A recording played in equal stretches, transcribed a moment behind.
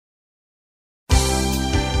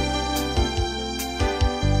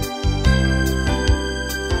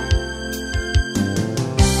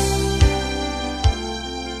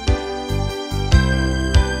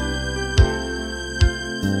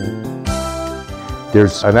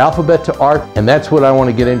There's an alphabet to art, and that's what I want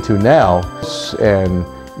to get into now, and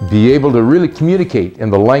be able to really communicate in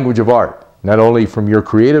the language of art, not only from your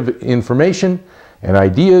creative information and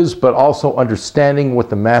ideas, but also understanding what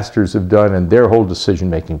the masters have done and their whole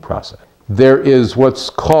decision-making process. There is what's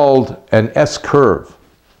called an S-curve.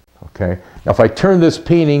 Okay? Now, if I turn this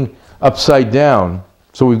painting upside down,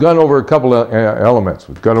 so we've gone over a couple of elements.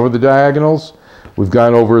 We've gone over the diagonals, we've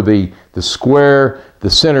gone over the square, the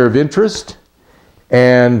center of interest,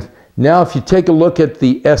 and now if you take a look at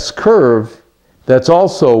the S-curve, that's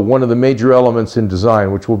also one of the major elements in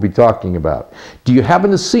design, which we'll be talking about. Do you happen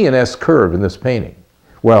to see an S-curve in this painting?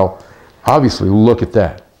 Well, obviously, look at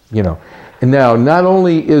that. You know, and now not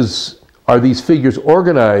only are these figures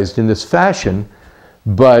organized in this fashion,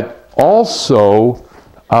 but also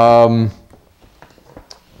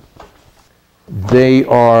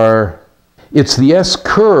it's the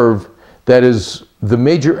S-curve that is the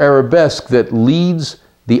major arabesque that leads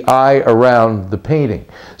the eye around the painting.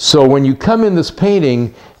 So when you come in this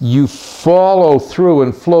painting, you follow through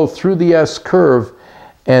and flow through the S-curve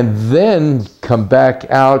and then come back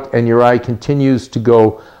out, and your eye continues to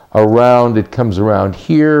go around. It comes around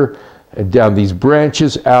here and down these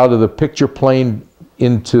branches out of the picture plane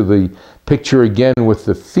into the picture again with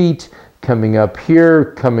the feet coming up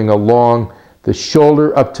here, coming along the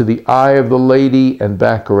shoulder up to the eye of the lady and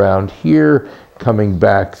back around here, coming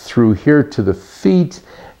back through here to the feet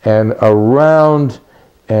and around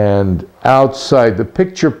and outside the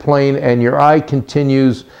picture plane, and your eye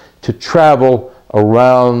continues to travel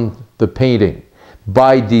around the painting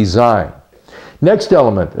by design. Next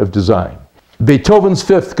element of design. Beethoven's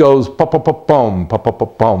Fifth goes pa-pa-pa-pum,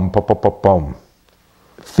 pa-pa-pa-pum, pa-pa-pa-pum.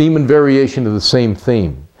 Theme and variation of the same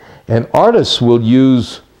theme. And artists will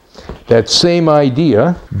use that same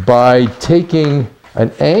idea by taking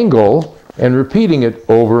an angle and repeating it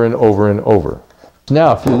over and over and over.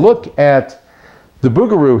 Now, if you look at the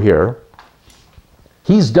Bouguereau here,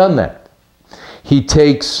 he's done that. He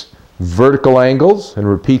takes vertical angles and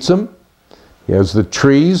repeats them. He has the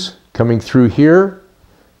trees coming through here.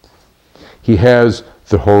 He has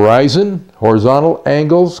the horizontal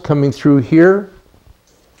angles coming through here.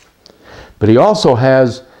 But he also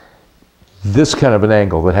has this kind of an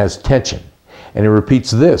angle that has tension. And he repeats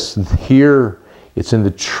this. Here, it's in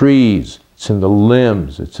the trees, it's in the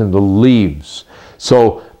limbs, it's in the leaves.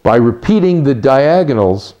 So by repeating the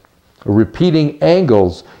diagonals, or repeating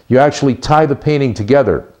angles, you actually tie the painting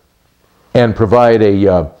together and provide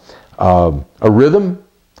a rhythm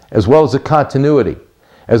as well as a continuity,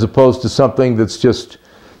 as opposed to something that's just,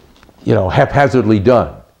 you know, haphazardly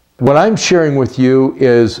done. What I'm sharing with you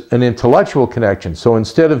is an intellectual connection. So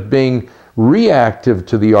instead of being reactive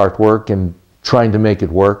to the artwork and trying to make it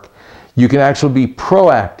work, you can actually be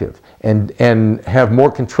proactive and have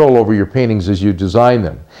more control over your paintings as you design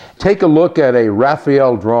them. Take a look at a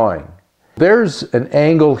Raphael drawing. There's an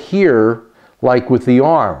angle here, like with the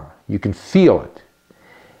arm. You can feel it.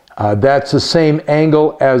 That's the same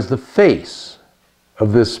angle as the face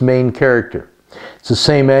of this main character. It's the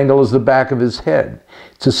same angle as the back of his head.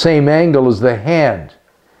 It's the same angle as the hand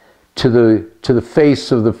to the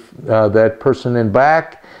face of that person in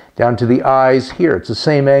back, down to the eyes here. It's the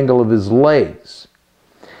same angle of his legs.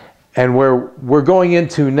 And where we're going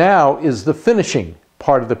into now is the finishing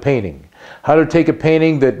part of the painting. How to take a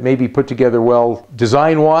painting that may be put together well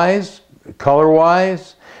design-wise,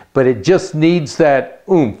 color-wise, but it just needs that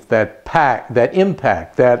oomph, that pack, that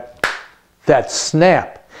impact, that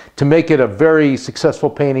snap to make it a very successful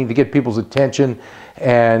painting, to get people's attention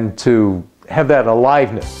and to have that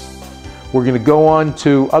aliveness. We're going to go on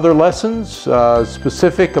to other lessons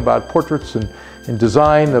specific about portraits and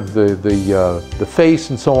design of the face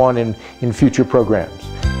and so on in future programs.